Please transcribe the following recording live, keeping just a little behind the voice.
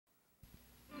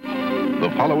The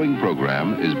following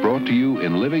program is brought to you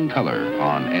in living color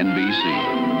on NBC.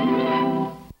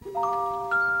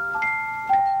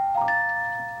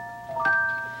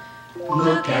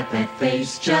 Look at that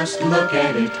face, just look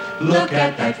at it. Look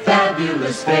at that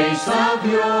fabulous face of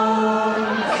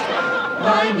yours.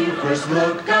 When you first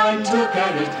look, I took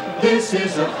at it. This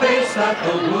is a face that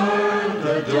the world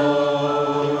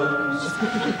adores.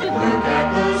 Look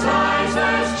at those eyes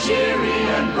as cheery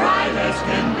and bright as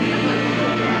can be.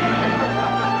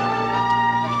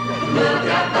 Look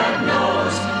at that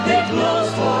nose, it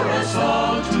glows for us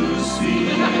all to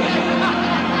see.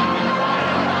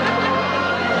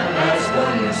 As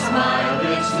for your smile,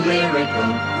 it's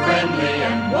lyrical, friendly,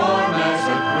 and warm as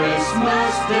a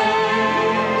Christmas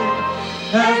day.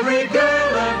 Every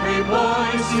girl, every boy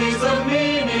sees the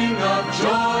meaning of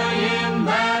joy in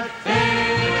that face.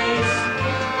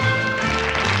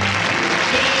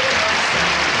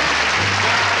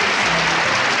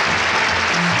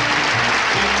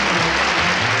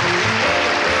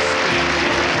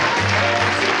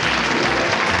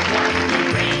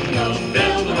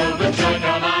 Build a rope and joy,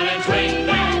 come on and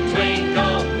twinkle,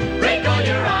 twinkle. Wrinkle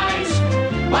your eyes,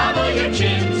 wobble your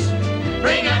chins.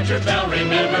 Bring out your bell,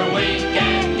 remember wink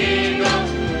and giggle.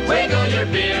 Wiggle your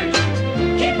beard,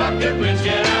 keep up your grins,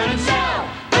 get out and sell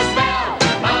the spell.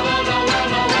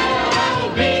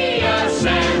 Oh, be a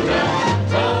Santa,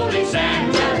 holy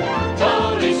Santa,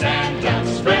 holy Santa.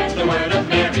 Spread the word of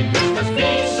Merry Christmas,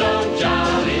 be so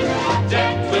jolly,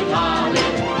 decked with holly,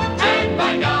 and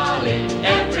by golly,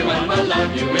 everyone will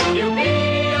love you if you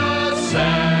be a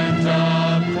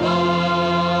Santa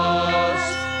Claus.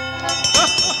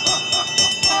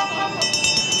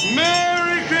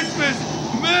 Merry Christmas!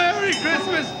 Merry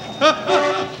Christmas!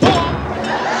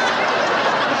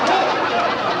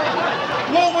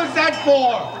 What was that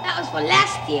for? That was for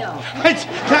last year.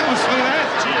 That was for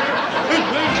last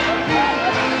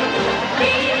Be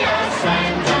a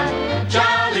Santa,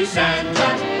 jolly Santa,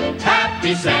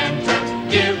 happy Santa,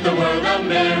 give the world a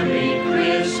Merry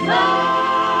Christmas.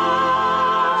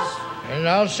 And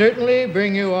I'll certainly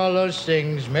bring you all those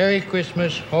things. Merry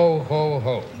Christmas, ho, ho,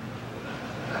 ho.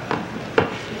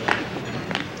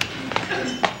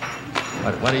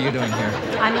 What are you doing here?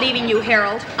 I'm leaving you,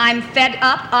 Harold. I'm fed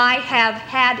up. I have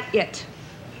had it.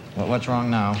 Well, what's wrong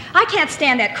now? I can't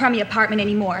stand that crummy apartment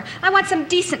anymore. I want some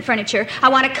decent furniture. I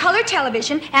want a color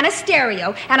television and a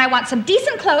stereo. And I want some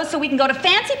decent clothes so we can go to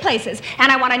fancy places.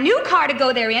 And I want a new car to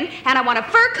go there in. And I want a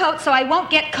fur coat so I won't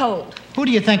get cold. Who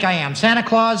do you think I am, Santa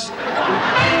Claus? Be a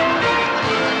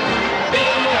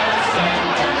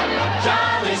Santa,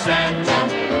 jolly Santa,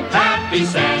 happy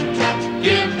Santa,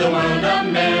 give the world a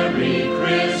Merry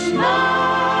Christmas.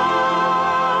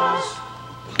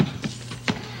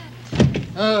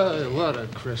 Oh, what a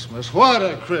Christmas. What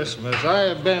a Christmas. I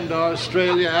have been to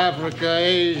Australia, Africa,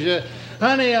 Asia.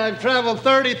 Honey, I've traveled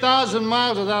 30,000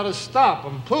 miles without a stop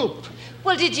and pooped.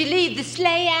 Well, did you leave the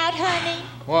sleigh out, honey?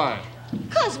 Why?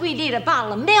 'Cause we need a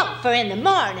bottle of milk for in the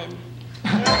morning.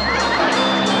 Crack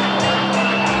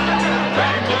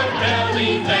your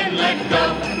belly, then let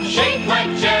go. Shake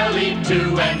like jelly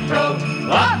to and fro.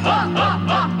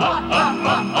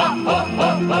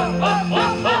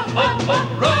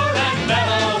 Roar and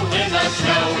bellow in the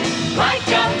snow like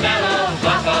a mellow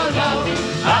buffalo.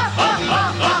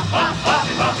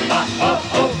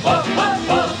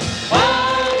 Oh,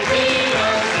 be a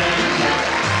Santa,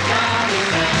 jolly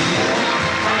Santa,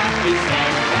 happy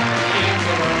Santa, give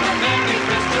the world a Merry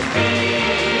Christmas. Be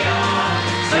a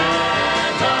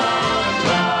Santa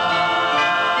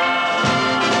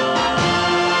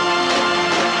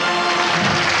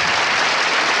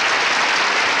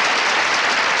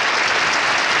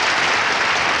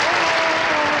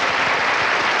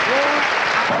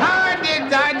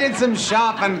I did some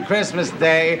shopping Christmas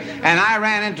Day, and I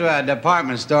ran into a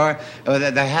department store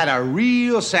that had a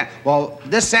real Santa. Well,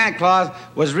 this Santa Claus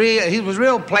was real. He was a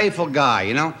real playful guy,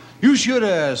 you know. You should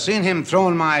have seen him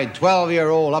throwing my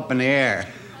 12-year-old up in the air.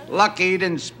 Lucky he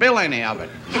didn't spill any of it.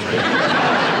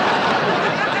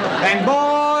 And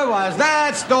boy, was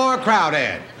that store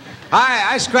crowded.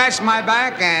 I scratched my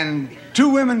back, and 2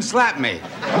 women slapped me.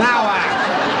 Now,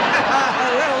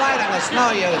 real light on the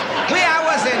snow you.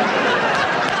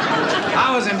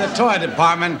 I was in the toy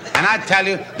department, and I tell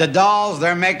you, the dolls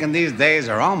they're making these days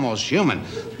are almost human.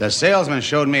 The salesman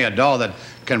showed me a doll that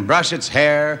can brush its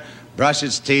hair, brush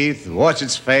its teeth, wash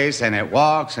its face, and it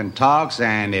walks and talks,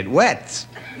 and it wets.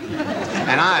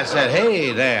 And I said,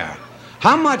 hey there,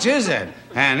 how much is it?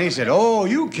 And he said, oh,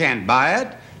 you can't buy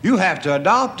it. You have to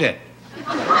adopt it.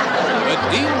 The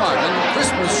Dean Martin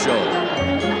Christmas Show.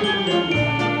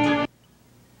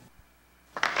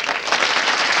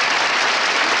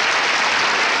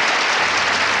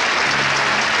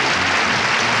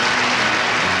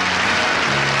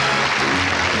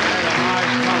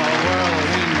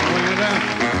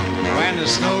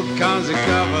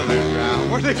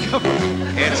 music.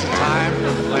 It's time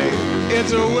to play.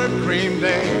 It's a whipped cream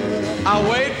day. I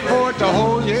wait for it the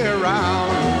whole year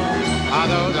round.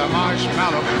 Although the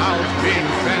marshmallow clouds being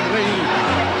friendly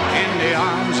in the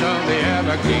arms of the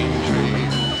evergreen tree.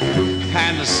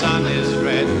 And the sun is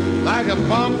red like a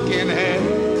pumpkin head.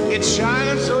 It's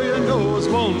shining so your nose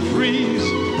won't freeze.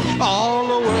 All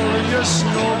the world is your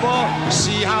snowball.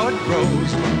 See how it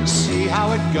grows, see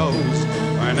how it goes.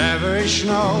 Whenever it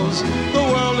snows, the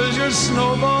world is your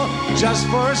snowball. Just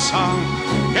for a song,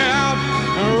 get out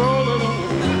and roll it on.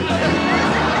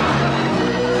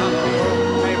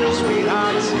 Maybe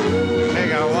sweethearts,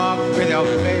 take a walk with your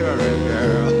favorite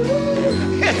girl.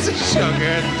 It's a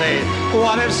sugar day.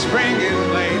 What if spring is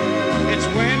late? It's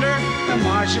winter, the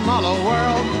marshmallow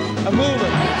world. Move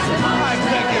it. I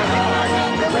beg your pardon.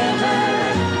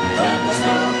 When the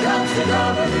snow comes to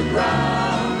cover the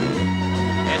ground.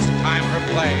 It's time for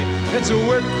play. It's a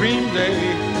whipped cream day.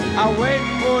 I wait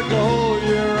for it the whole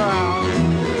year round.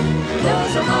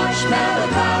 There's a marshmallow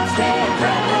cloud staying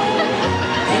friendly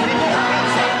in the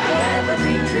arms of the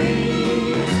evergreen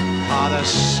trees. Ah, the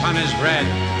sun is red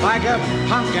like a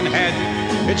pumpkin head.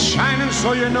 It's shining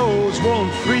so your nose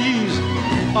won't freeze.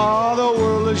 Oh, the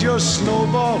world is your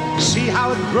snowball. See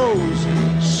how it grows,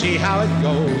 see how it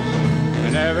goes.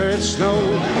 Whenever it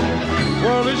snows,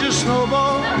 world is your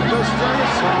snowball. Just for a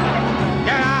song.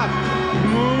 Get out,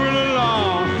 move it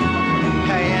along.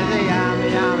 Hey, in the yummy,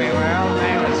 yummy world,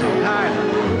 maybe sweetheart,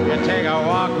 you take a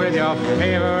walk with your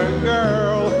favorite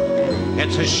girl.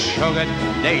 It's a sugar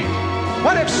date.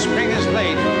 What if spring is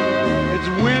late? It's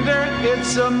winter,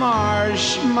 it's a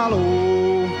marshmallow.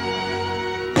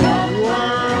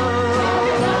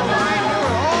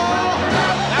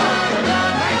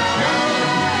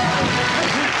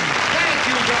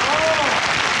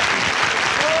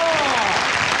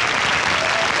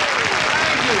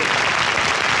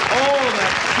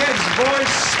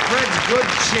 Voice spreads good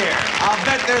cheer. I'll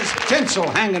bet there's tinsel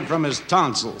hanging from his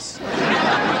tonsils.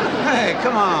 Hey,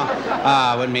 come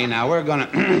on. With me now. We're gonna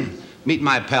meet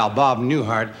my pal Bob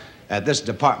Newhart at this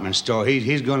department store.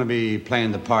 He's gonna be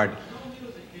playing the part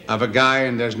of a guy,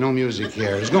 and there's no music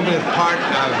here. He's gonna be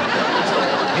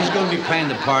playing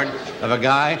the part of a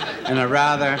guy in a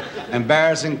rather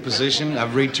embarrassing position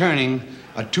of returning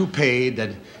a toupee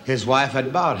that his wife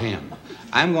had bought him.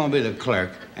 I'm gonna be the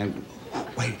clerk, and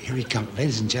wait, here he comes.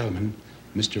 Ladies and gentlemen,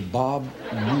 Mr. Bob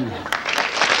Newhart.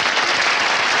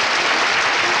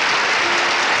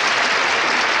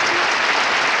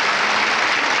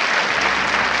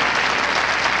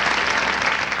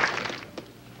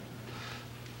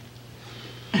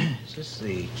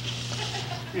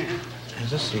 Is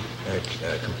this the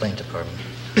complaint department?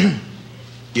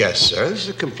 Yes, sir. This is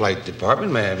the complaint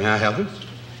department. May I help you?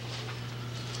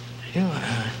 You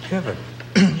have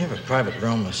a private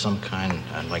room of some kind.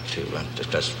 I'd like to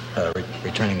discuss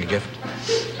returning a gift.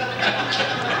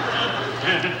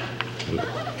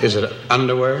 Is it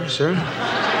underwear, sir?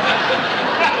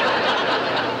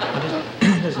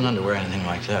 It isn't underwear or anything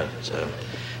like that.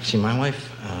 See, my wife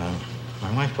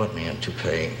bought me a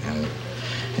toupee, and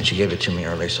she gave it to me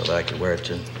early so that I could wear it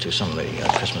to some of the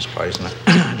Christmas parties. And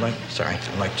I'd like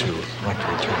to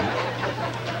return it.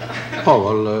 Oh,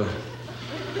 well,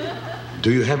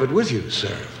 do you have it with you,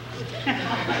 sir?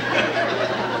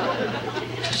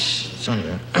 It's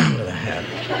under the hat.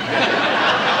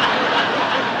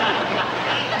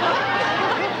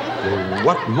 Well,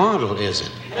 what model is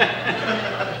it?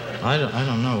 I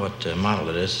don't know what model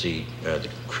it is. The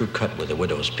crew cut with a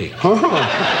widow's peak.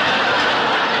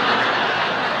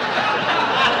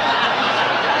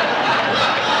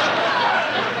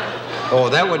 Oh,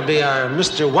 that would be our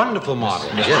Mr. Wonderful model.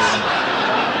 Yes.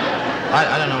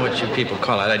 I don't know what you people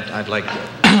call it. I'd like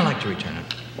to return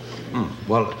it.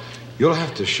 Well, you'll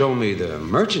have to show me the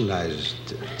merchandise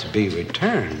to be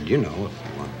returned, you know, if you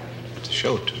want to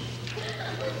show it to me.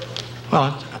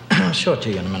 Well, I'll show it to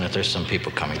you in a minute. There's some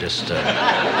people coming. Just don't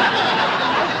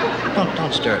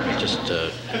stare at me. Just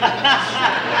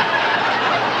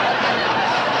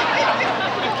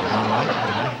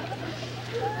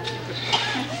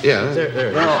Yeah.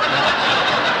 There. Well,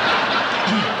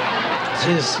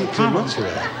 see, this too much of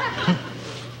that.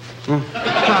 The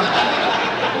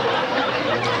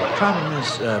problem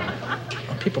is,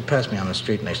 when people pass me on the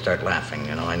street and they start laughing.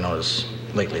 You know, I notice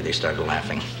lately they started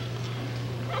laughing.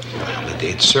 Well,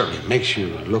 it certainly makes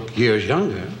you look years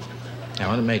younger. Yeah,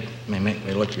 well, it may make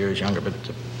me look years younger, but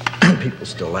people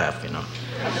still laugh, you know.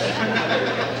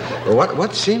 Well,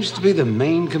 what seems to be the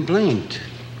main complaint?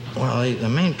 Well, the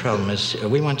main problem is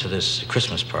we went to this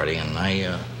Christmas party, and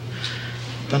I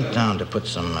bent down to put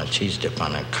some cheese dip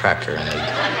on a cracker, and the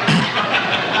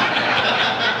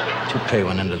toupee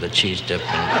went into the cheese dip. And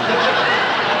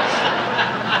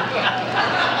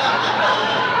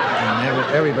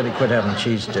everybody quit having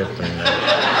cheese dip. And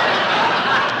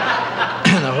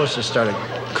the hostess started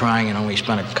crying, and we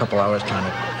spent a couple hours trying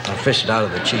to fish it out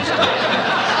of the cheese dip.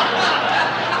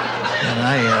 And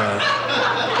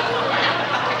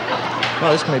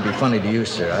well, this may be funny to you,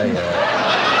 sir.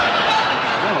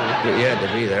 You had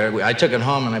to be there. I took it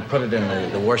home and I put it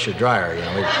in the washer dryer. You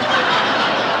know, we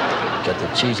got the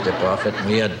cheese dip off it. And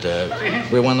we had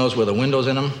one of those with the windows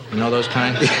in them. You know those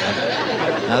kind.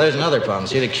 Now there's another problem.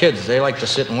 See, the kids, they like to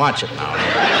sit and watch it now.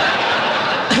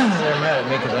 They're mad at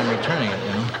me because I'm returning it.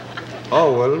 You know.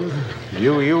 Oh well,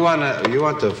 you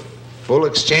want the full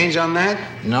exchange on that?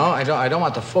 No, I don't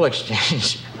want the full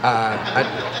exchange.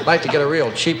 I'd like to get a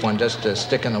real cheap one just to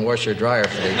stick in the washer dryer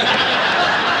for the.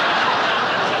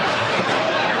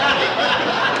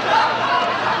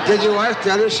 Did your wife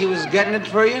tell her she was getting it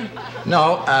for you?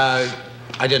 No, I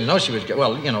didn't know she was.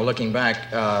 Well, you know, looking back,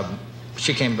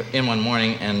 she came in one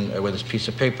morning and with this piece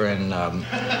of paper, and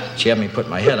she had me put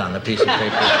my head on the piece of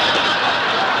paper.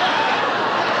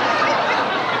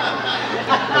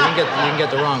 Well, you can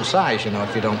get the wrong size, you know,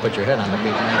 if you don't put your head on the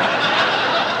piece of paper.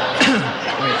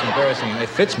 I mean, it's embarrassing. It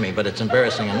fits me, but it's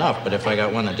embarrassing enough. But if I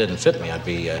got one that didn't fit me, I'd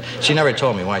be. She never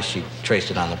told me why she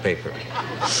traced it on the paper.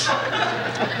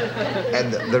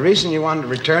 And the reason you wanted to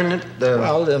return it?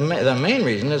 Well, the main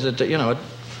reason is that, you know,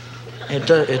 it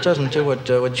doesn't do what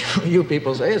you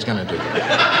people say it's going to do.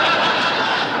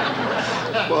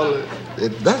 Well,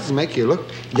 it does make you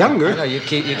look younger. I know, you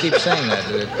keep saying that.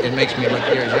 It makes me look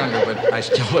years younger, but I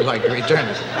still would like to return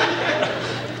it.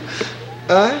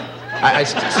 I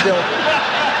still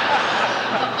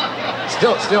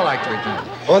like to return it.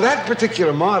 Well, that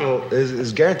particular model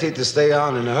is guaranteed to stay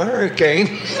on in a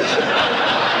hurricane.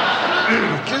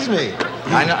 Excuse me.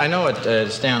 I know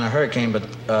it stay on a hurricane, but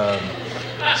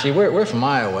see, we're from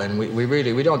Iowa, and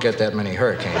we don't get that many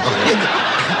hurricanes.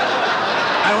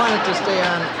 I want it to stay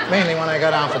on mainly when I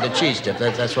got on for the cheese dip.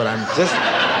 That's what I'm.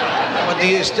 But do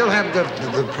you still have the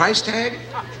price tag?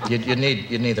 You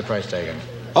need the price tag.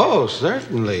 Oh,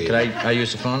 certainly. Could I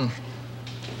use the phone?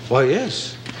 Why,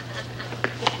 yes.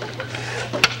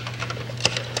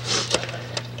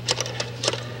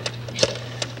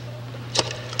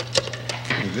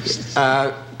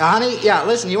 Honey, yeah,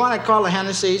 listen, you want to call the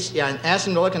Hennessy's? Yeah, and ask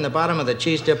them to look in the bottom of the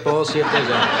cheese dip bowl, see if there's a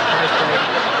price tag.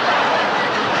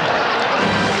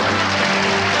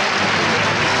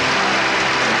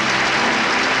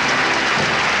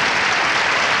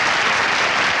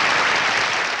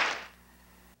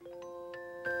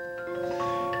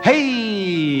 Hey!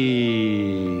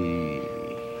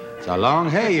 It's a long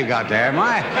hey you got there.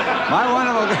 My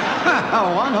wonderful...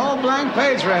 one whole blank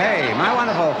page for hey. My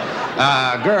wonderful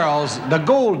girls, the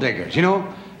Golddiggers, you know,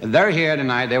 they're here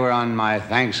tonight. They were on my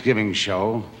Thanksgiving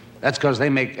show. That's because they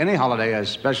make any holiday a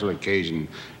special occasion.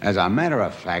 As a matter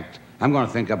of fact, I'm going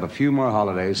to think up a few more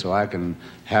holidays so I can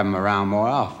have them around more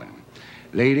often.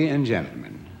 Lady and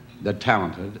gentlemen, the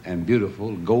talented and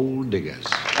beautiful Golddiggers.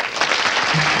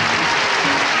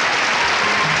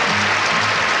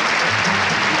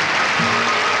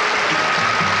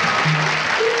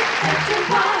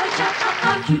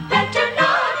 You better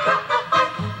not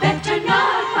cry, better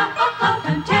not cry,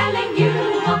 I'm telling you.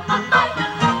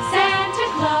 Santa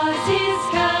Claus is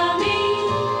coming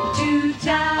to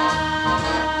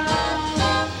town.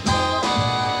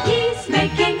 He's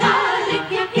making a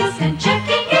list and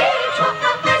checking it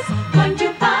twice, going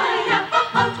to find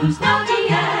out who's naughty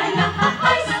and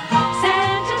nice.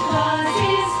 Santa Claus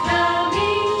is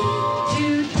coming to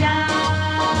town.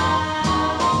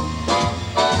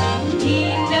 He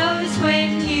knows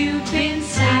when you've been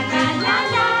sad,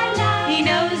 he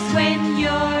knows when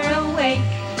you're awake.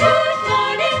 Good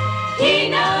morning. He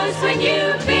knows when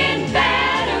you've been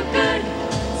bad or good.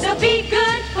 So be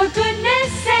good for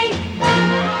goodness sake.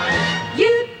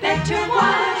 You'd better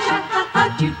watch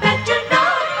out. You'd better not.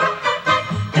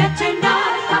 Better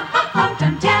not.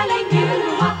 I'm telling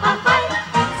you.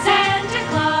 Santa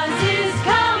Claus is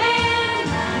coming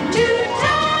to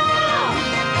town.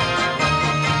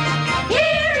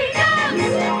 Here he comes,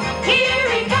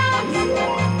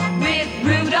 with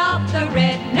Rudolph the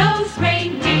red-nosed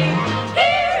reindeer.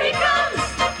 Here he comes,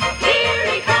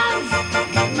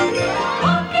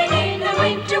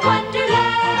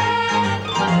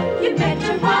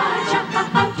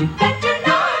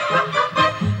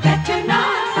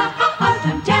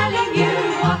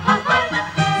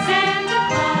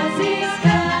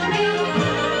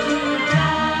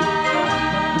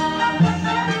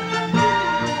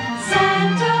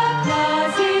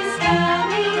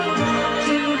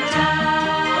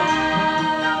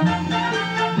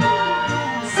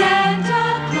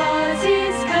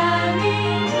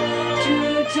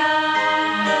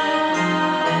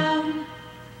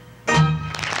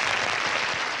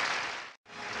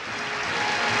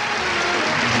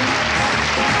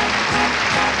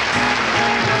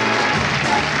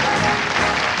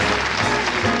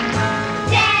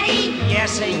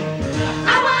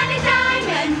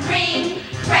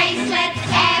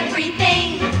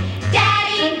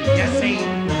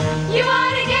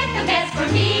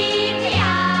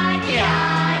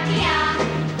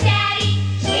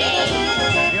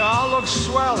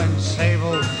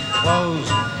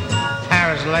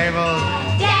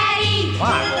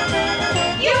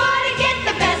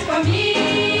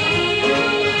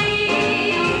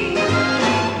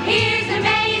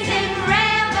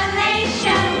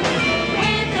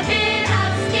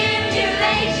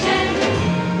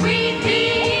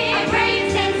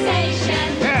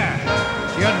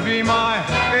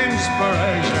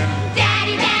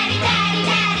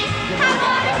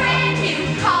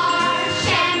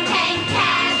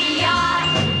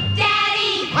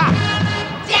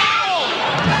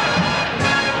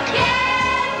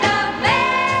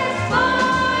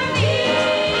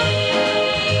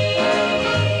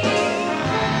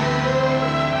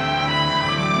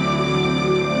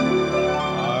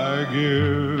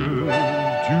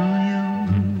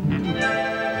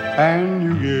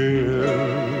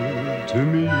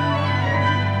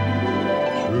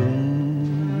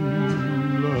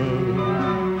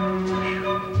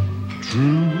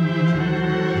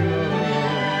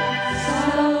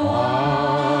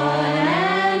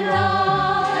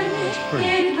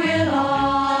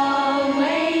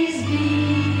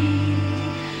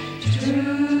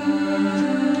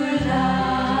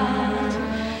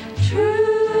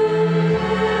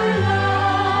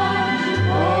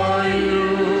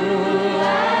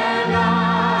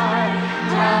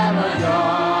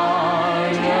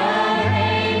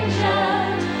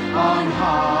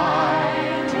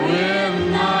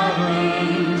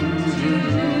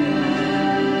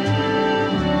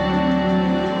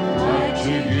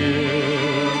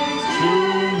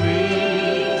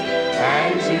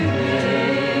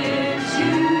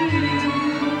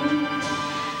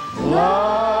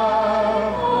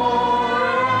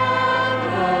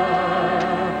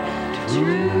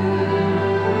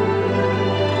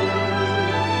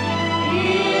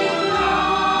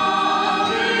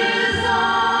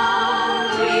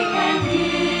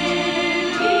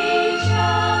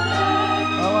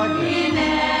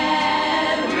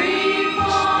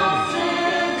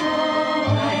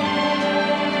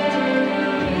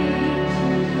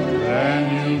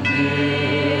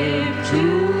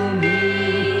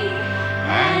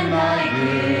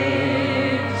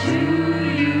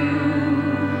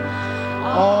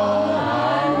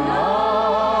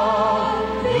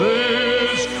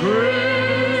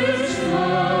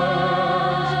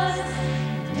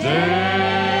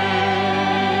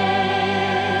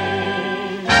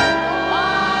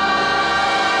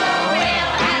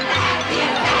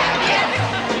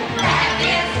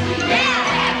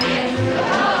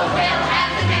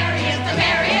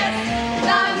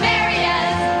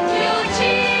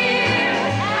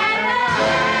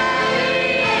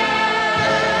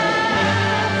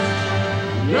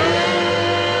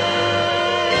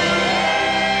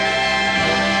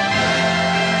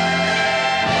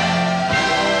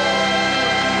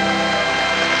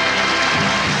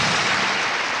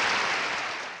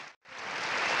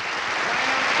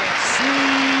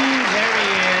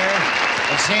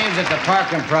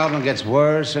 parking problem gets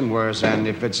worse and worse, and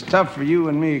if it's tough for you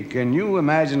and me, can you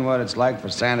imagine what it's like for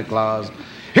Santa Claus?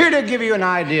 Here to give you an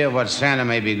idea of what Santa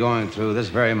may be going through this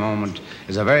very moment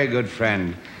is a very good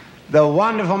friend, the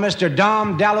wonderful Mr.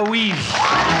 Dom DeLuise.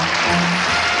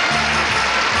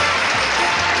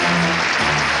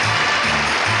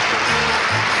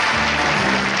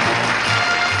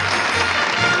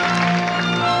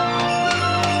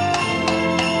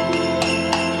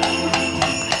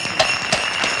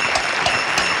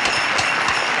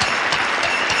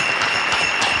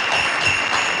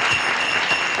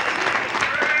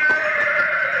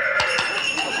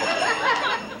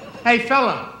 Hey,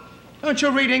 fella, don't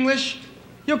you read English?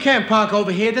 You can't park over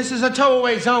here. This is a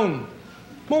tow-away zone.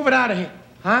 Move it out of here.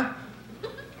 Huh?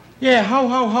 Yeah, ho,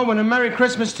 ho, ho, and a Merry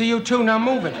Christmas to you, too. Now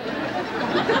move it.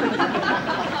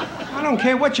 I don't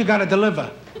care what you gotta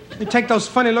deliver. You take those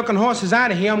funny-looking horses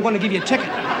out of here, I'm gonna give you a ticket.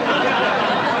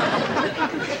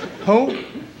 Who?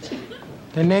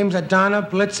 Their names are Donna,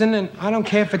 Blitzen, and I don't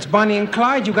care if it's Bonnie and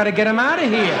Clyde. You gotta get them out of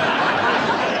here.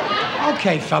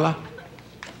 Okay, fella.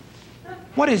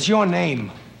 What is your name?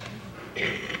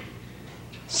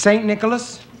 St.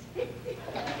 Nicholas?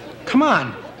 Come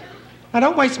on. Now,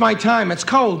 don't waste my time. It's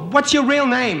cold. What's your real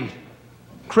name?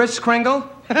 Kris Kringle?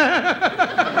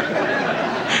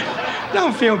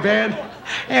 Don't feel bad.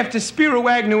 After Spiro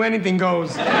Agnew, anything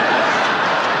goes. Look,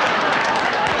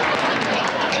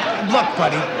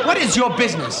 buddy, what is your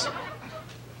business?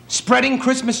 Spreading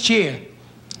Christmas cheer.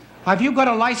 Have you got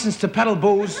a license to peddle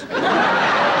booze?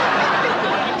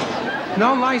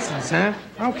 No license, huh?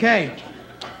 Okay.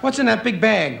 What's in that big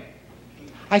bag?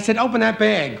 I said, open that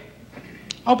bag.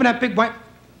 Open that big white...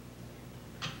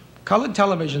 Colored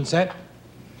television set.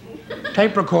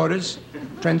 Tape recorders.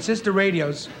 Transistor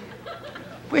radios.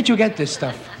 Where'd you get this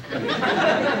stuff?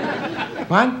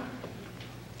 What?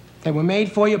 They were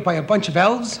made for you by a bunch of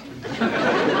elves?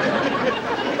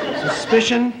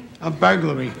 Suspicion of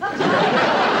burglary.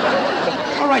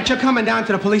 All right, you're coming down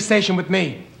to the police station with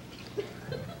me.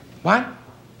 What?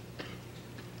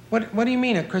 What do you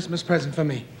mean, a Christmas present for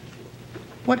me?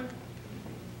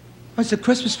 What's a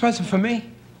Christmas present for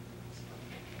me?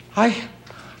 I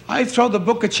throw the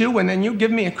book at you and then you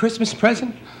give me a Christmas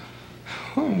present?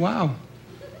 Oh, wow.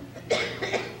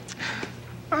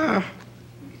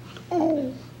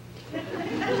 Oh.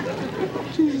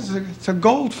 Jesus, it's a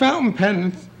gold fountain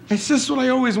pen. It's just what I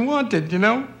always wanted, you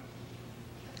know?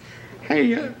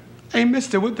 Hey,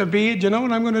 mister with the beard, you know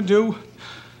what I'm gonna do?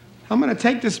 I'm gonna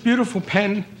take this beautiful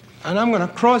pen and I'm gonna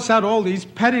cross out all these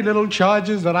petty little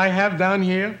charges that I have down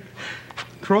here,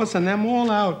 crossing them all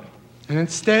out. And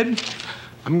instead,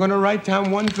 I'm gonna write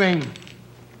down one thing: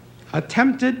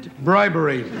 attempted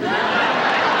bribery.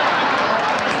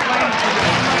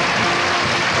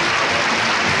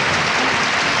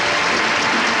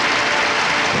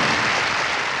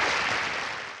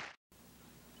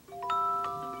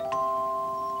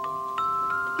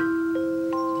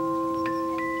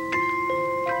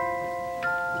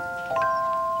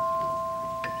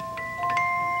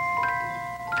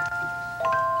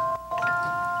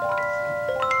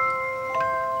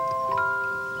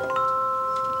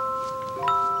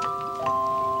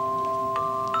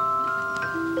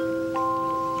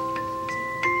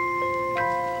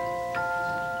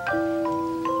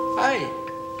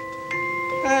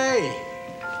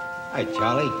 Hi,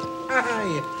 Charlie. Hi.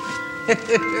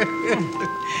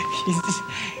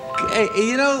 Hey,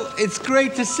 you know, it's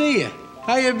great to see you.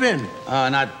 How you been?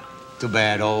 Not too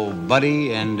bad, old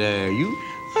buddy. And you?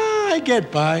 I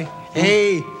get by.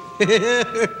 Hey,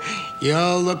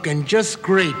 you're looking just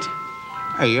great.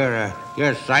 Hey, you're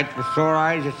a sight for sore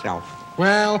eyes yourself.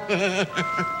 Well,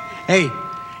 hey,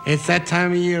 it's that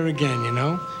time of year again, you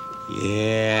know?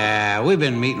 Yeah, we've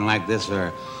been meeting like this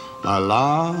for a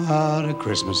lot of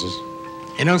Christmases.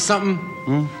 You know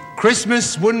something?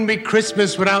 Christmas wouldn't be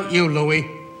Christmas without you, Louie.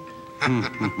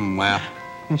 Well,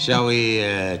 shall we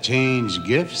change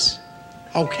gifts?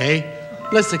 Okay,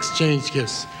 let's exchange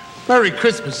gifts. Merry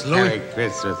Christmas, Louie. Merry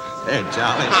Christmas. Hey,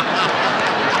 Charlie.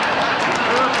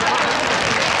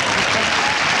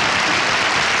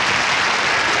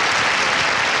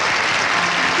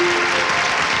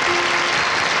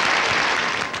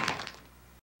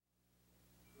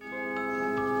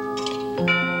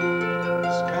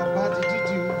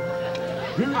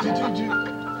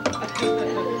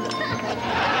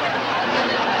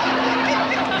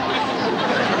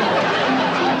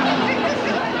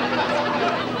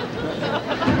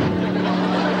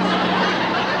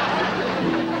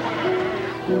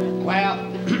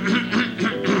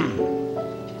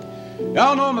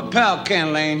 Y'all know my pal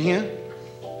Ken Lane here.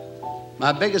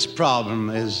 My biggest problem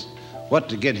is what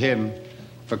to get him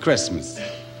for Christmas.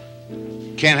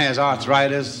 Ken has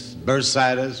arthritis,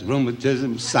 bursitis,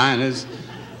 rheumatism, sinus.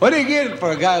 What do you get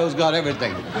for a guy who's got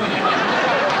everything?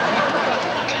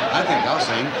 I think I'll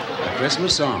sing a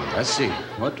Christmas song. Let's see.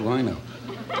 What do I know?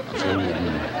 I'll sing,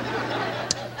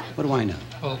 what do I know?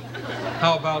 Well,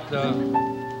 how about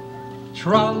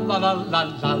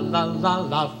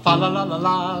tra-la-la-la-la-la-la-la,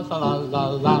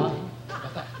 fa-la-la-la-la-la-la-la.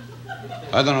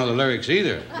 I don't know the lyrics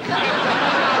either.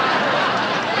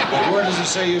 But where does it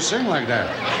say you sing like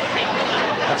that?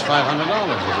 That's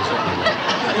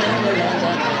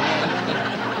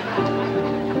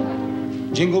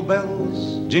 $500. Jingle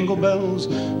bells,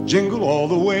 jingle all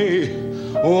the way.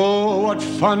 Oh, what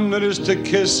fun it is to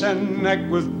kiss and neck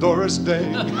with Doris Day.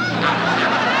 Laugh,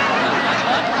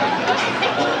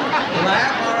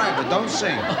 all right, but don't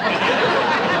sing.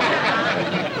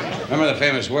 Remember the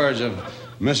famous words of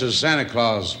Mrs. Santa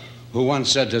Claus, who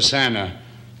once said to Santa,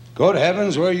 "Good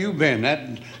heavens, where you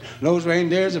been? Those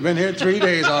reindeers have been here 3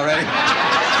 days already."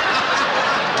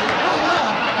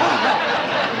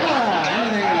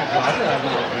 Anything in a closet, I've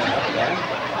not opened it up there.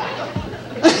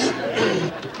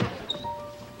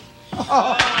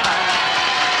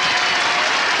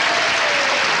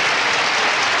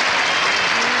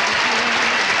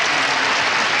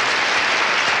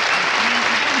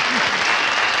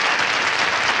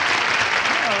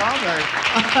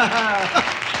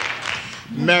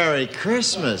 Merry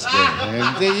Christmas, dear.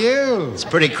 And to you. It's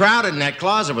pretty crowded in that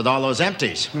closet with all those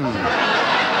empties.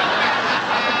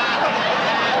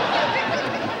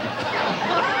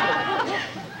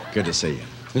 Good to see you.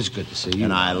 It's good to see you.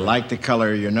 And I like the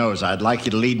color of your nose. I'd like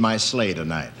you to lead my sleigh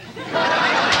tonight. Thank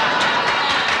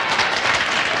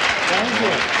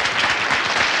you.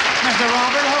 Mr.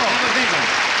 Robert Ho. Have a big one.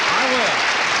 I will.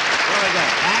 What do I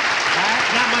got? Hat?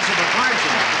 Not much of a card, you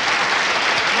know.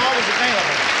 I'm always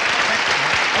available.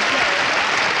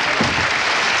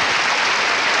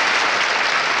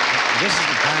 This is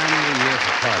the time of the year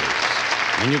for parties.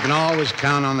 And you can always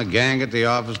count on the gang at the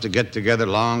office to get together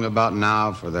long about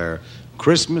now for their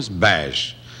Christmas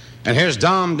bash. And here's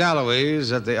Dom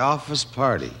DeLuise at the office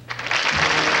party.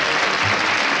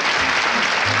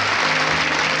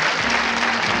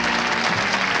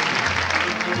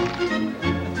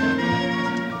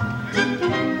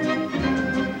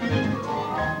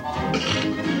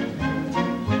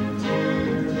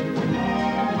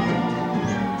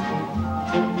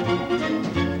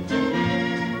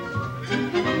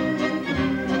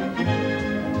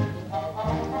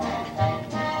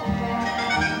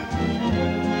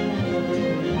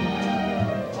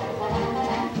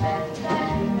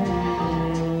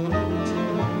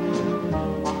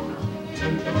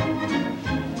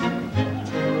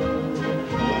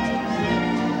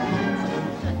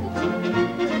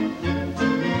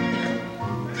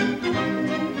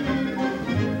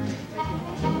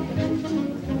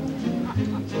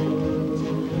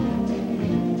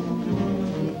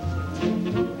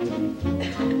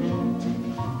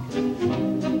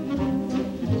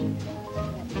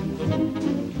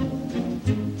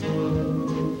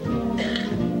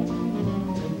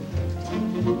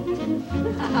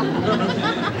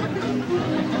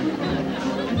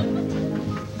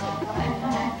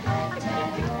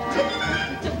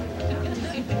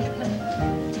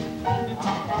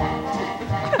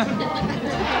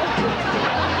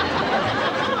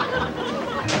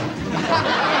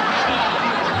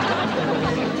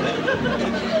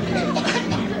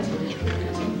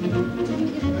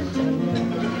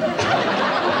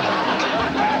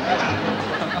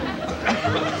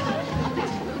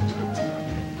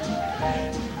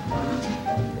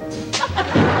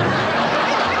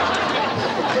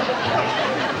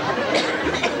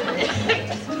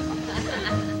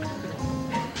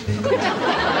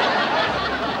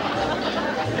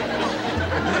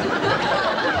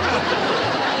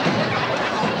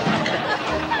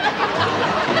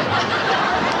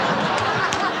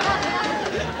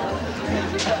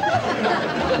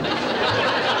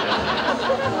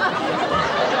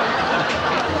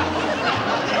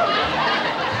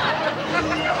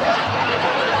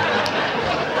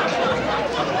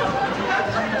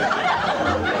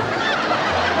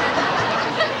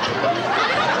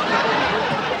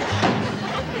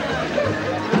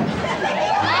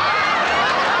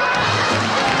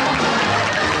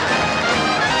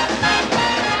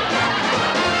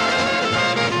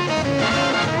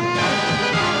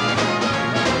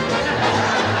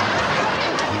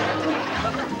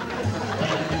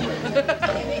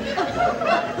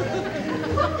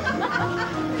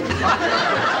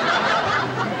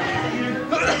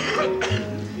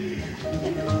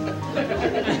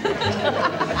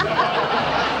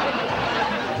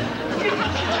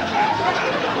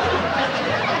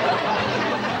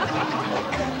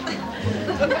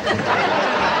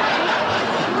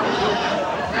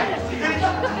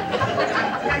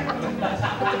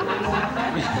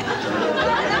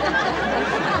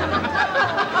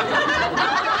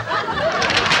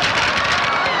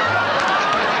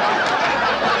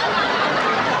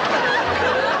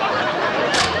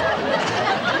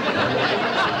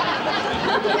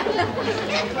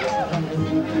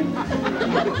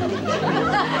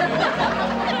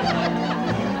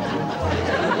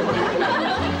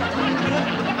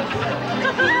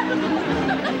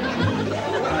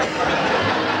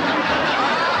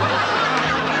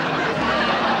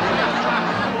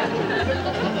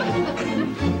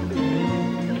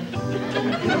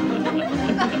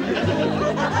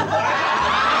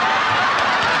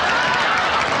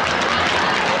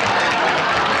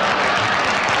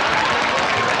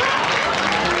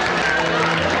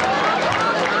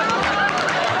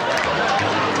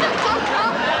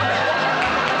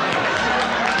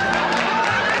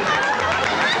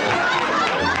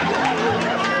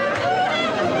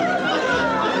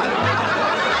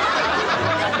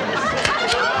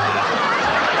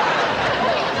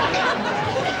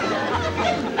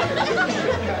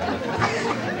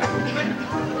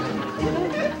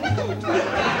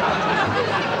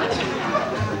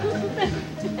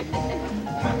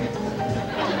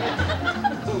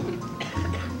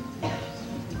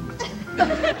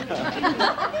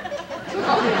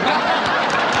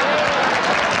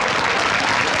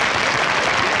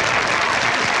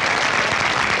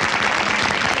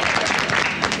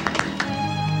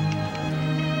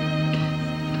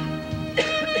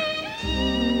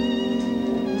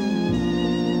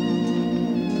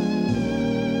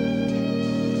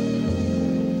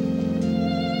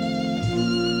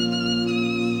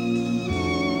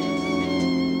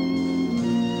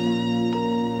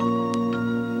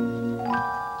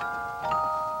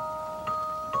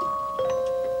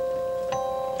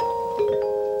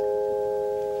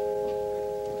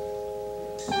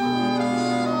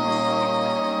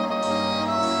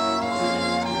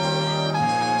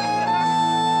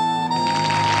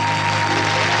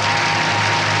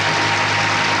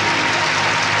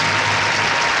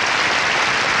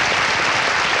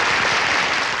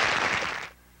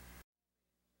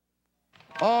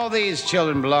 All these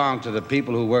children belong to the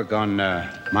people who work on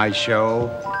my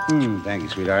show. Thank you,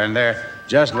 sweetheart. And they're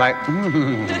just like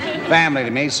family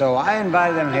to me, so I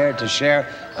invited them here to share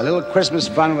a little Christmas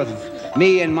fun with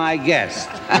me and my guests.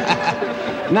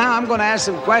 Now I'm going to ask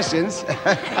some questions.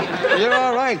 You're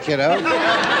all right, kiddo.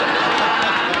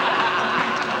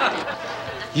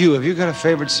 Have you got a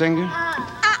favorite singer?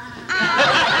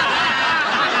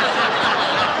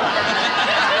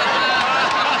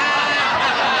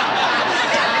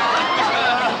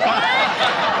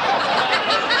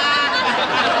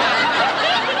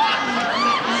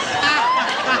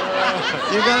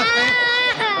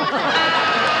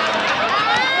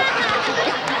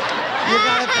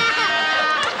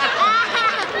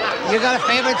 You got a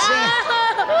favorite singer?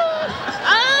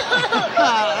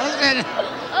 Listen.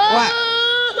 What?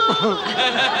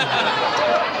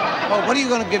 Oh, what are you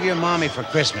going to give your mommy for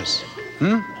Christmas?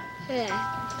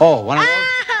 Yeah. Oh, one of those?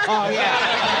 Oh,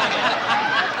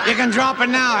 yeah. You can drop it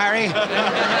now, Harry.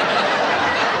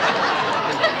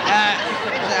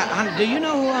 Honey, do you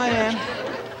know who I am?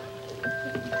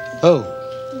 Who?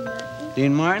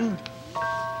 Dean Martin?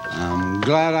 I'm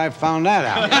glad I found that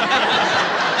out.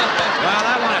 Well,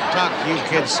 I want to talk to you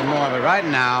kids some more, but right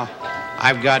now,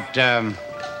 I've got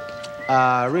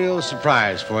a real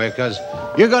surprise for you, because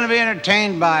you're going to be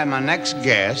entertained by my next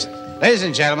guest. Ladies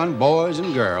and gentlemen, boys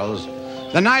and girls,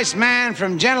 the nice man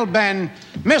from Gentle Bend,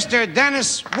 Mr.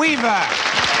 Dennis Weaver.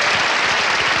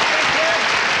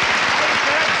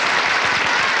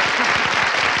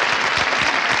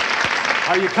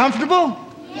 Are you comfortable?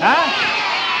 Huh?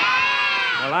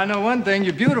 Well, I know one thing.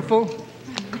 You're beautiful.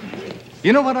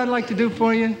 You know what I'd like to do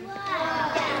for you?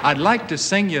 I'd like to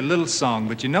sing you a little song,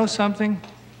 but you know something?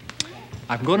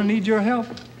 I'm going to need your help.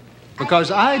 Because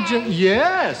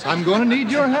yes, I'm going to need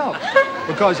your help.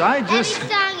 Because I just... Every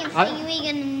song and singing, we're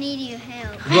going to need your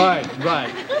help.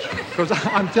 Right. Because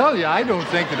I'm telling you, I don't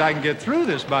think that I can get through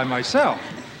this by myself.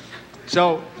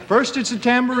 So, first it's the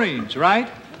tambourines, right?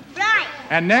 Right.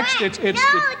 And next it's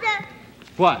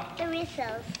what? The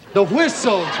whistles. The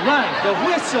whistles, right, the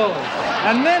whistles.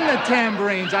 And then the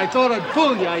tambourines. I thought I'd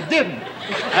fool you, I didn't.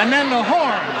 And then the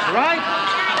horns, right?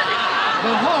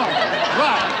 The horns,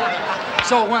 right.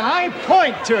 So when I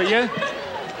point to you,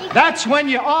 that's when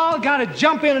you all got to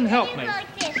jump in and help me.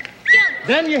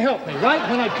 Then you help me, right,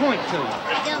 when I point to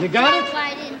you. You got it?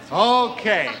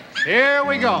 Okay, here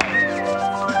we go.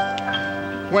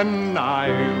 When I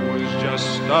was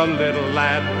just a little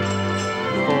lad,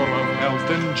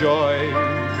 and joy.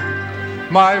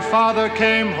 My father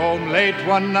came home late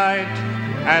one night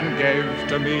and gave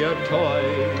to me a toy.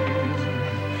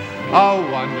 A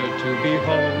wonder to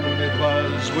behold it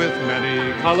was, with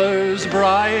many colors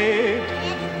bright.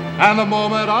 And the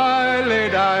moment I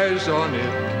laid eyes on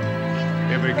it,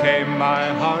 it became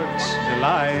my heart's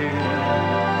delight.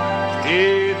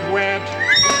 It went.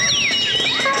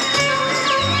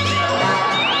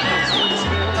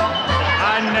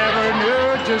 I never knew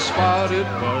just what it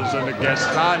was, and I guess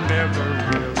I never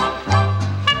will.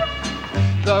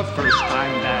 The first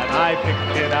time that I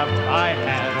picked it up, I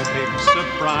had a big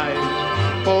surprise.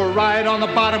 For right on the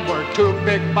bottom were two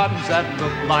big buttons that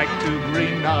looked like two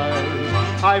green eyes.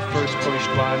 I first pushed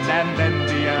one and then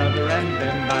the other, and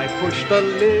then I pushed the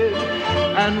lid.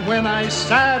 And when I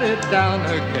sat it down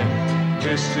again,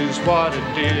 this is what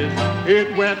it did.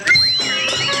 It went.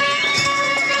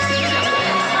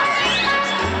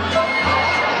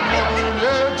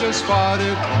 Just what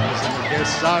it was, and I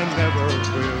guess I never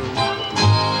will.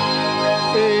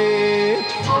 It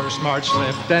first marched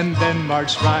left, and then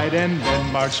marched right, and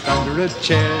then marched under a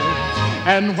chair.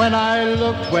 And when I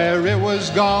looked where it was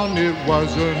gone, it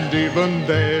wasn't even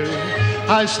there.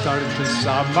 I started to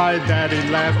sob, my daddy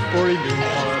laughed, for he knew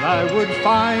what I would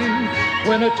find.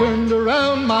 When I turned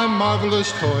around, my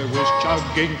marvelous toy was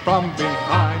chugging from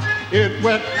behind. It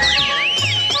went.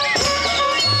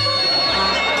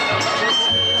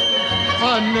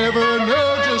 I never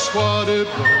knew just what it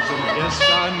was, and yes,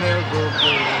 I never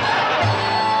will.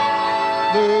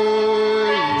 The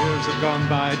years have gone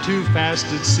by too fast,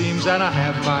 it seems, and I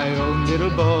have my own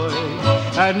little boy.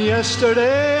 And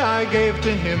yesterday I gave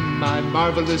to him my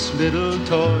marvelous little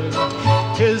toy.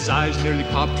 His eyes nearly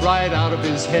popped right out of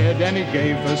his head, and he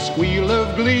gave a squeal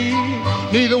of glee.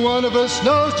 Neither one of us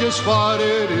knows just what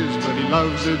it is, but he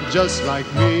loves it just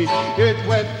like me. It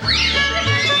went.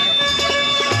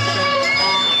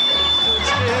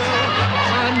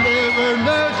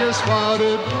 Just what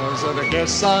it was, and I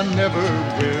guess I never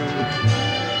will.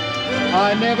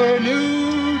 I never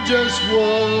knew just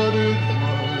what it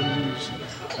was,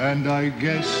 and I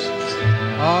guess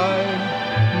I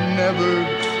never will.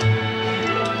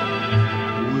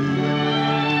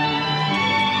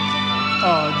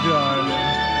 Oh, darling.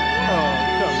 Oh,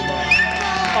 come on.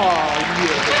 Oh,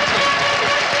 yeah.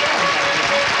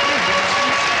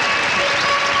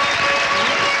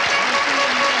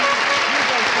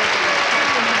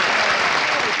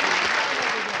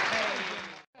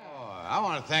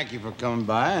 Thank you for coming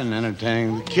by and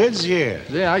entertaining the kids here.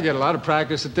 Yeah, I get a lot of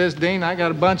practice at this, Dean. I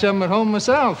got a bunch of them at home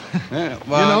myself. Yeah,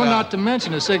 well, you know, not to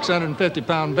mention a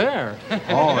 650-pound bear.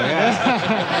 Oh,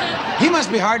 yeah. He must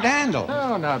be hard to handle.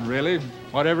 No, not really.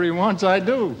 Whatever he wants, I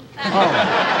do. Oh. Well,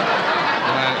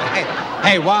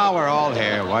 hey, while we're all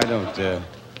here, why don't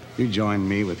you join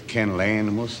me with Ken Lane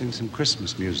and we'll sing some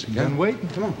Christmas music? Been waiting.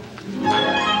 Come on.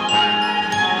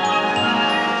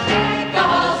 The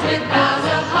halls with boughs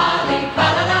of holly,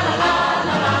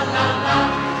 fa-la-la-la-la-la-la-la.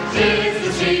 'Tis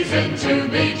the season to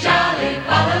be jolly,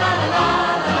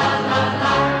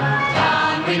 fa-la-la-la-la-la-la-la.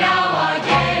 Don we now our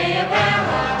gay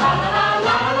apparel,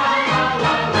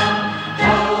 fa-la-la-la-la-la-la-la.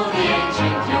 Toll the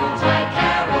ancient Yuletide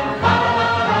carol,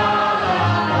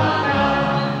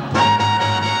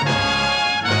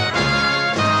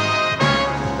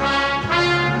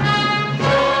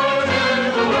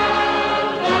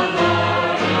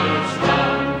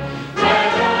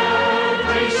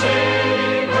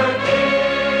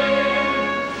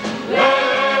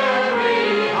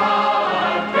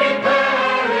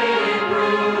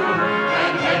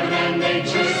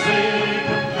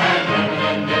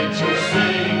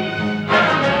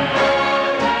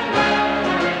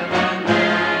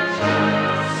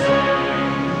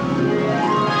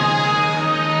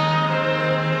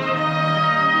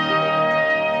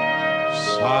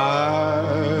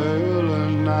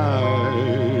 Silent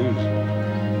night,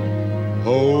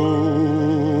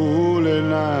 holy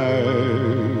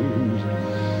night,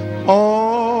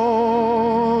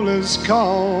 all is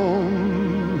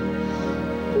calm,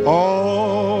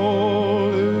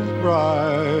 all is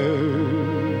bright,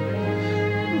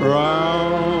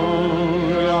 round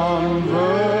yon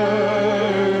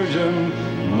virgin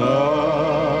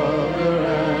mother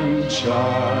and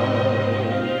child.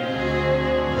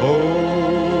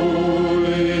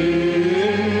 Holy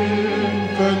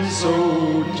infant,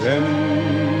 so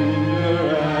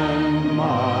tender and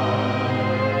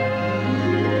mild,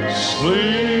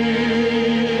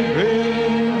 sleep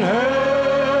in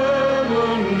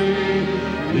heavenly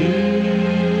peace.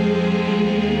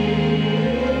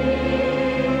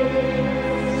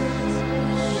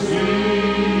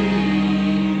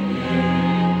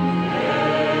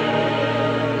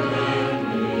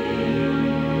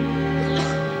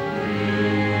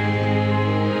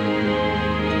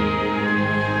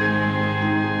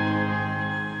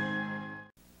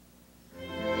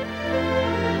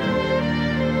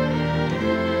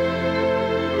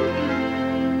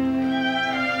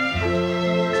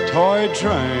 toy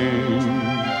train,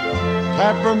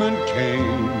 peppermint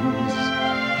canes.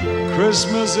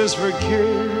 Christmas is for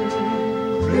kids.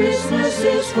 Christmas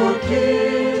is for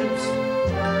kids.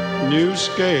 New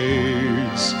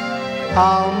skates,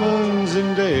 almonds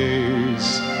and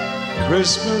dates.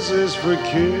 Christmas is for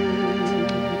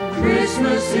kids.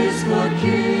 Christmas is for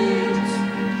kids.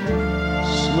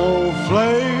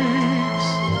 Snowflakes,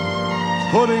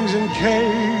 puddings and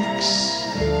cakes,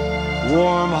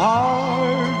 warm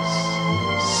hearts,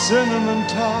 cinnamon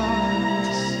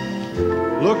tarts.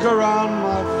 Look around,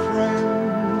 my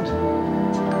friend,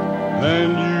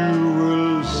 and you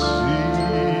will see.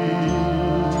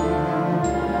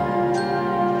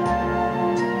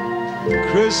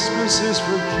 Christmas is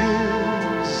for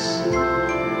kids.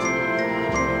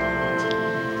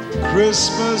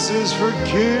 Christmas is for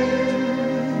kids.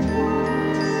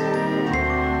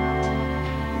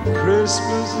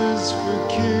 Christmas is for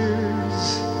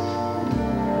kids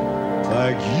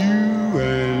like you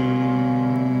and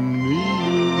me.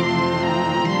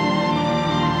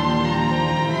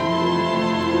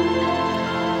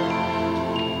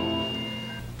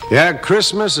 Yeah,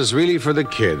 Christmas is really for the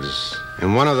kids.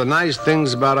 And one of the nice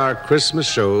things about our Christmas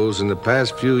shows in the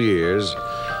past few years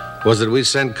was that we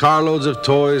sent carloads of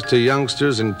toys to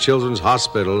youngsters in children's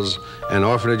hospitals and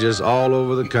orphanages all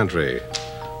over the country.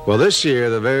 Well, this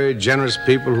year, the very generous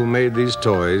people who made these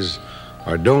toys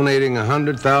are donating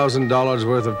 $100,000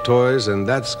 worth of toys, and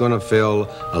that's going to fill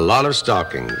a lot of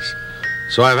stockings.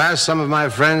 So I've asked some of my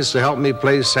friends to help me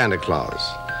play Santa Claus.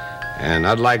 And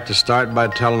I'd like to start by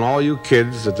telling all you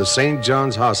kids at the St.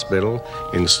 John's Hospital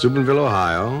in Steubenville,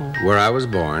 Ohio, where I was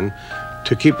born,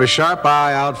 to keep a sharp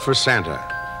eye out for Santa,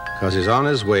 because he's on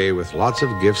his way with lots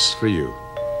of gifts for you.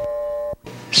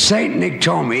 St. Nick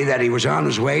told me that he was on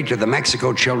his way to the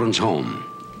Mexico Children's Home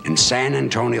in San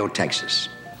Antonio, Texas.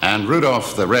 And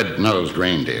Rudolph the Red-Nosed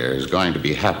Reindeer is going to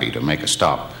be happy to make a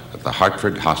stop at the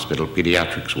Hartford Hospital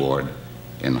Pediatrics Ward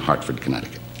in Hartford,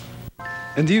 Connecticut.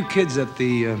 And you kids at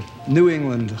the New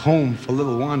England Home for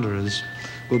Little Wanderers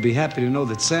will be happy to know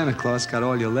that Santa Claus got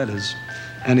all your letters,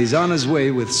 and he's on his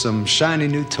way with some shiny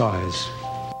new toys.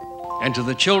 And to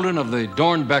the children of the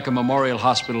Dornbecker Memorial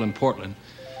Hospital in Portland,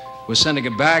 we're sending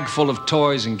a bag full of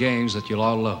toys and games that you'll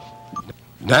all love.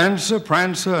 Dancer,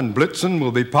 Prancer, and Blitzen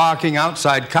will be parking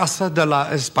outside Casa de la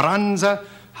Esperanza,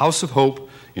 House of Hope,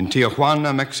 in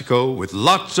Tijuana, Mexico, with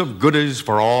lots of goodies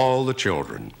for all the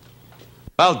children.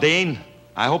 Well, Dean,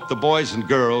 I hope the boys and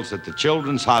girls at the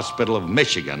Children's Hospital of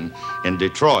Michigan in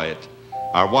Detroit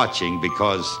are watching,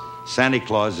 because Santa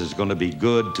Claus is going to be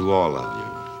good to all of you.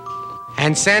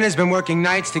 And Santa's been working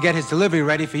nights to get his delivery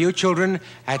ready for you children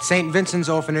at St. Vincent's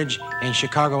Orphanage in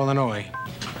Chicago, Illinois.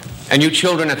 And you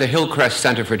children at the Hillcrest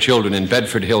Center for Children in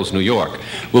Bedford Hills, New York,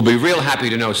 will be real happy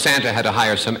to know Santa had to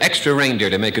hire some extra reindeer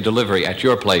to make a delivery at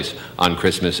your place on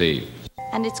Christmas Eve.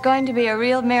 And it's going to be a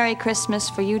real Merry Christmas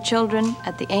for you children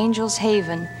at the Angel's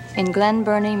Haven in Glen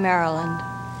Burnie, Maryland.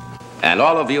 And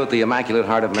all of you at the Immaculate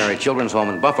Heart of Mary Children's Home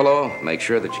in Buffalo, make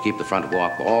sure that you keep the front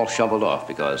walk all shoveled off,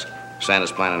 because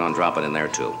Santa's planning on dropping in there,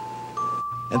 too.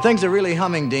 And things are really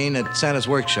humming, Dean, at Santa's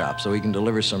workshop, so we can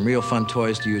deliver some real fun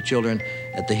toys to you children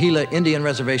at the Gila Indian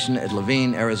Reservation at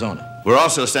Levine, Arizona. We're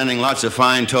also sending lots of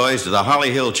fine toys to the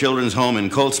Holly Hill Children's Home in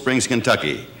Cold Springs,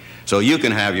 Kentucky, so you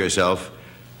can have yourself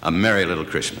a merry little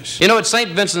Christmas. You know, at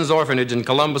St. Vincent's Orphanage in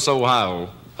Columbus, Ohio,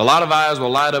 a lot of eyes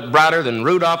will light up brighter than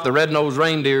Rudolph the Red-Nosed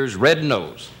Reindeer's red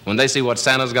nose when they see what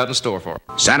Santa's got in store for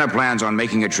them. Santa plans on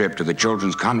making a trip to the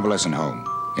Children's Convalescent Home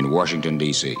in Washington,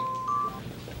 D.C.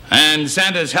 And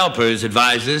Santa's helpers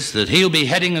advise us that he'll be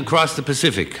heading across the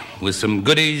Pacific with some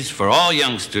goodies for all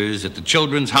youngsters at the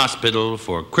Children's Hospital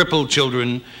for Crippled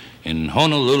Children in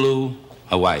Honolulu,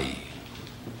 Hawaii.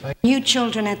 You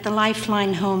children at the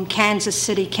Lifeline Home, Kansas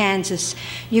City, Kansas,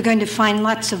 you're going to find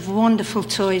lots of wonderful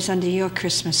toys under your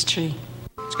Christmas tree.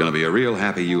 It's going to be a real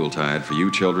happy Yuletide for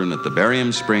you children at the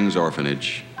Barium Springs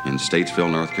Orphanage in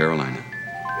Statesville, North Carolina.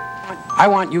 I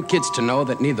want you kids to know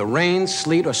that neither rain,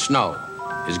 sleet, or snow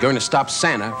is going to stop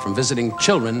Santa from visiting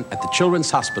children at the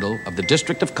Children's Hospital of the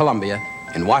District of Columbia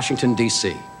in Washington, D.C.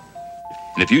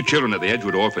 And if you children at the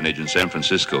Edgewood Orphanage in San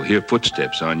Francisco hear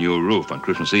footsteps on your roof on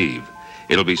Christmas Eve,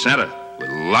 it'll be Santa with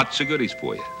lots of goodies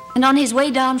for you. And on his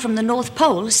way down from the North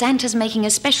Pole, Santa's making a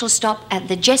special stop at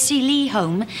the Jesse Lee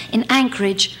Home in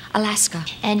Anchorage, Alaska.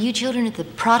 And you children at the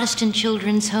Protestant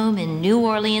Children's Home in New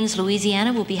Orleans,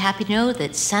 Louisiana, will be happy to know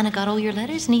that Santa got all your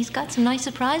letters and he's got some nice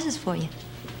surprises for you.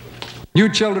 You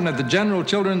children at the General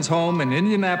Children's Home in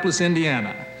Indianapolis,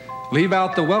 Indiana, leave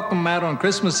out the welcome mat on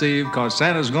Christmas Eve, because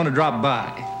Santa's going to drop by.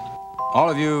 All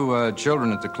of you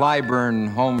children at the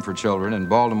Clyburn Home for Children in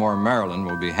Baltimore, Maryland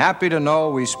will be happy to know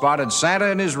we spotted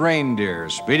Santa and his reindeer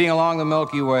speeding along the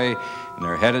Milky Way, and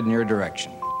they're headed in your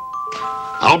direction.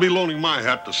 I'll be loaning my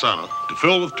hat to Santa to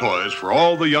fill with toys for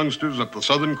all the youngsters at the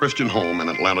Southern Christian Home in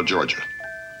Atlanta, Georgia.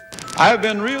 I've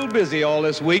been real busy all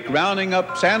this week rounding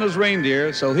up Santa's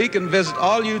reindeer so he can visit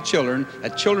all you children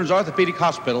at Children's Orthopedic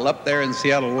Hospital up there in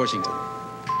Seattle, Washington.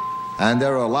 And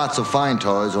there are lots of fine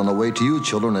toys on the way to you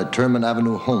children at Terman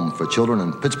Avenue Home for Children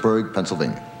in Pittsburgh,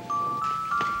 Pennsylvania.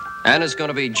 And it's going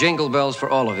to be jingle bells for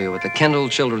all of you at the Kendall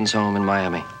Children's Home in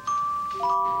Miami.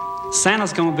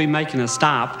 Santa's going to be making a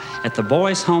stop at the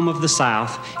Boys' Home of the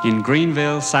South in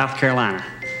Greenville, South Carolina.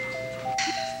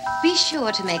 Be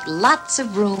sure to make lots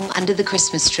of room under the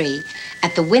Christmas tree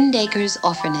at the Windacres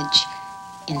Orphanage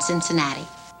in Cincinnati.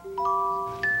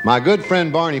 My good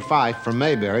friend Barney Fife from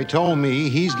Mayberry told me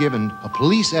he's given a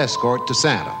police escort to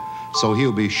Santa, so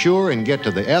he'll be sure and get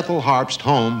to the Ethel Harpst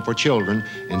Home for Children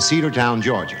in Cedartown,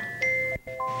 Georgia.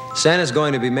 Santa's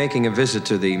going to be making a visit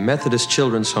to the Methodist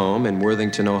Children's Home in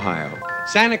Worthington, Ohio.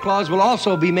 Santa Claus will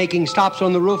also be making stops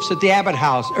on the roofs at the Abbott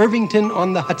House, Irvington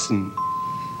on the Hudson.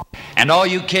 And all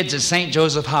you kids at St.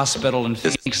 Joseph Hospital in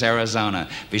Phoenix, Arizona,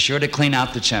 be sure to clean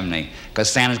out the chimney,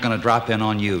 because Santa's going to drop in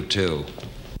on you, too.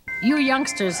 You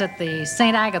youngsters at the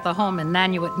St. Agatha Home in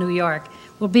Nanuet, New York,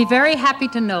 will be very happy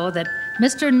to know that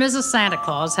Mr. and Mrs. Santa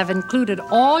Claus have included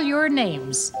all your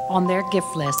names on their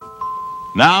gift list.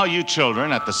 Now, you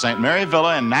children at the St. Mary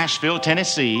Villa in Nashville,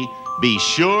 Tennessee, be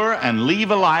sure and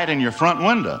leave a light in your front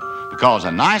window, because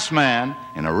a nice man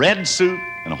in a red suit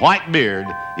and a white beard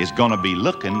is going to be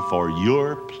looking for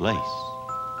your place.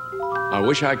 I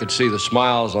wish I could see the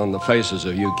smiles on the faces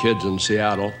of you kids in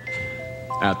Seattle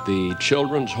at the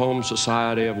Children's Home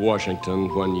Society of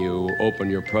Washington when you open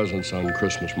your presents on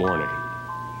Christmas morning.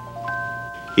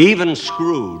 Even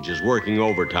Scrooge is working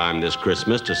overtime this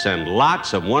Christmas to send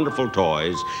lots of wonderful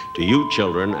toys to you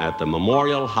children at the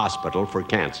Memorial Hospital for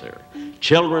Cancer,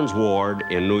 Children's Ward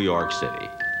in New York City.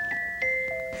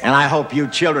 And I hope you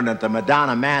children at the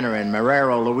Madonna Manor in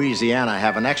Marrero, Louisiana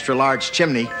have an extra large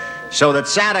chimney so that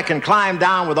Santa can climb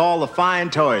down with all the fine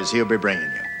toys he'll be bringing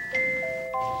you.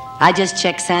 I just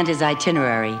checked Santa's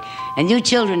itinerary, and you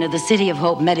children of the City of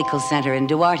Hope Medical Center in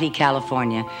Duarte,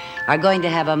 California, are going to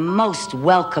have a most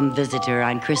welcome visitor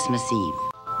on Christmas Eve.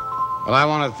 Well, I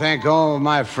want to thank all of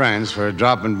my friends for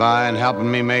dropping by and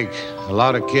helping me make a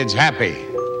lot of kids happy.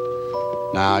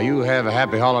 Now, you have a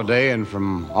happy holiday, and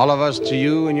from all of us to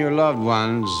you and your loved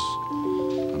ones,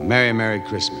 a Merry, Merry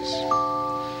Christmas.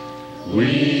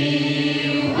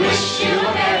 We wish you